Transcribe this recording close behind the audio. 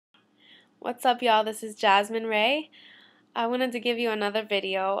What's up, y'all? This is Jasmine Rhey. I wanted to give you another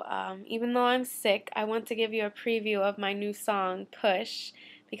video. Even though I'm sick, I want to give you a preview of my new song, Push,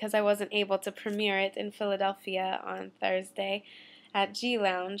 because I wasn't able to premiere it in Philadelphia on Thursday at G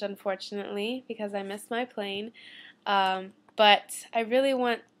Lounge, unfortunately, because I missed my plane. But I really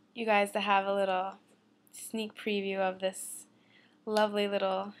want you guys to have a little sneak preview of this lovely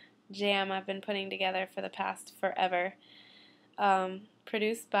little jam I've been putting together for the past forever.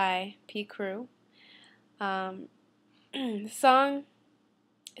 Produced by P. Crew. The song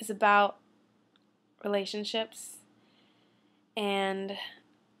is about relationships, and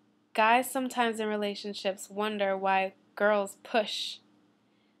guys sometimes in relationships wonder why girls push.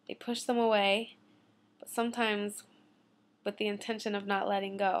 They push them away, but sometimes with the intention of not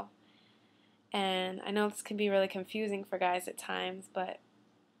letting go. And I know this can be really confusing for guys at times, but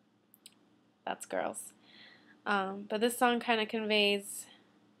that's girls. But this song kind of conveys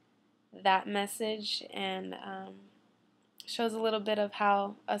that message and shows a little bit of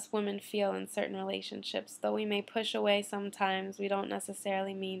how us women feel in certain relationships. Though we may push away sometimes, we don't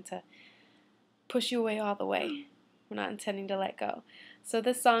necessarily mean to push you away all the way. We're not intending to let go. So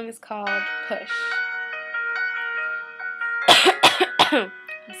this song is called Push. I'm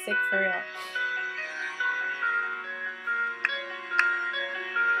sick for real.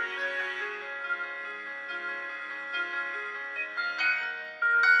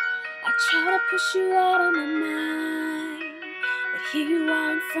 I try to push you out of my mind, but here you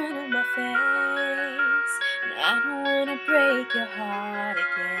are in front of my face, and I don't want to break your heart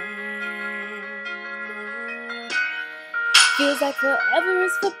again. No. Feels like forever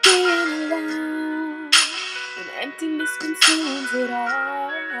is for being alone, and emptiness consumes it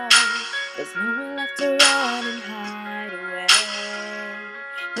all. There's nowhere left to run and hide away.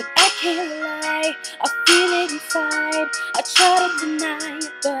 But I can't lie, I feel it inside. I try to deny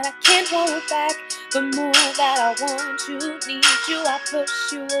it, but I can't hold back. The more that I want you, need you, I push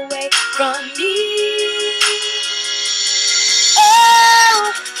you away from me.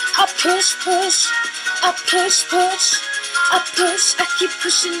 Oh, I push, I push, I keep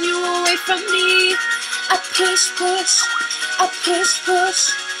pushing you away from me. I push, I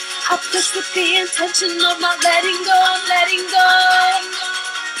push with the intention of not letting go. I'm letting go.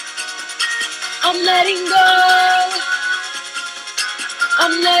 I'm letting go.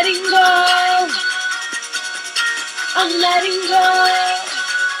 I'm letting go. I'm letting go.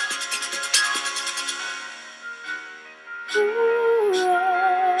 Ooh,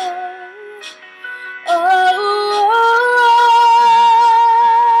 oh,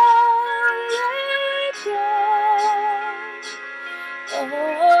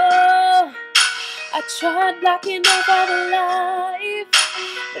 I tried blocking off all the life,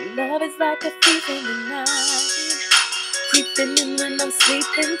 but love is like a thief in the night, creeping in when I'm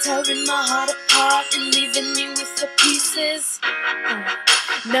sleeping, tearing my heart apart and leaving me with the pieces.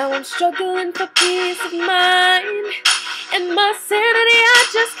 Now I'm struggling for peace of mind, and my sanity I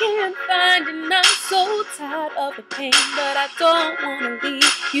just can't find. And I'm so tired of the pain, but I don't wanna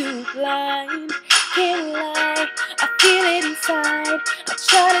leave you blind. Can't lie, I feel it inside. I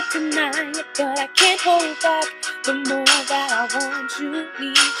try to deny it, but I can't hold back. The more that I want you,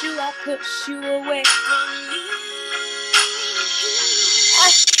 need you, I push you away from me.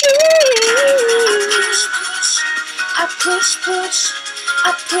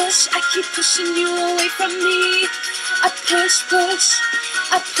 I push, I keep pushing you away from me. I push,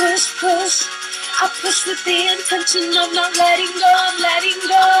 I push with the intention of not letting go. I'm letting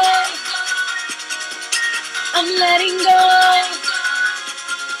go. I'm letting go.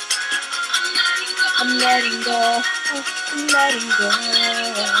 I'm letting go. I'm letting go.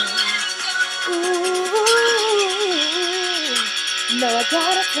 Ooh, no, I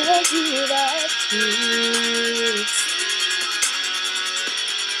gotta tell you that truth.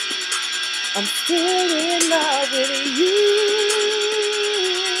 I'm still in love with you.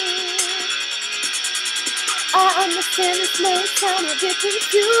 I understand this may sound a bit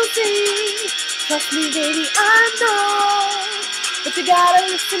confusing. Trust me, baby, I know. But you gotta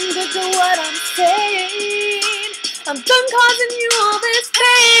listen good to what I'm saying. I'm done causing you all this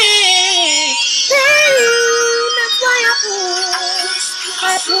pain. That's why I push.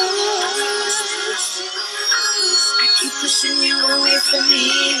 I keep pushing you away from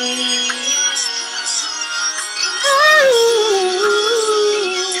me.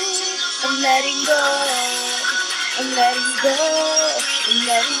 I'm letting go. I'm letting go. I'm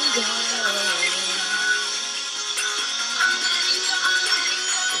letting go.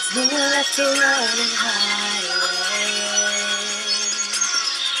 There's nowhere left to run and hide away.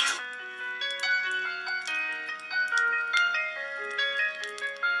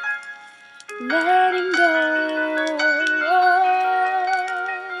 letting go.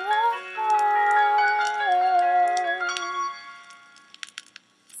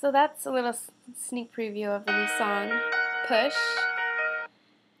 So that's a little sneak preview of the new song, Push.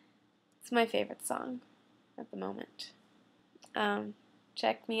 It's my favorite song at the moment.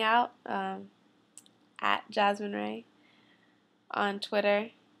 Check me out at Jasmine Rhey on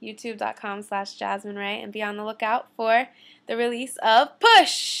Twitter, youtube.com/JasmineRhey, and be on the lookout for the release of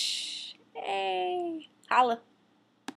Push. Hey, holla.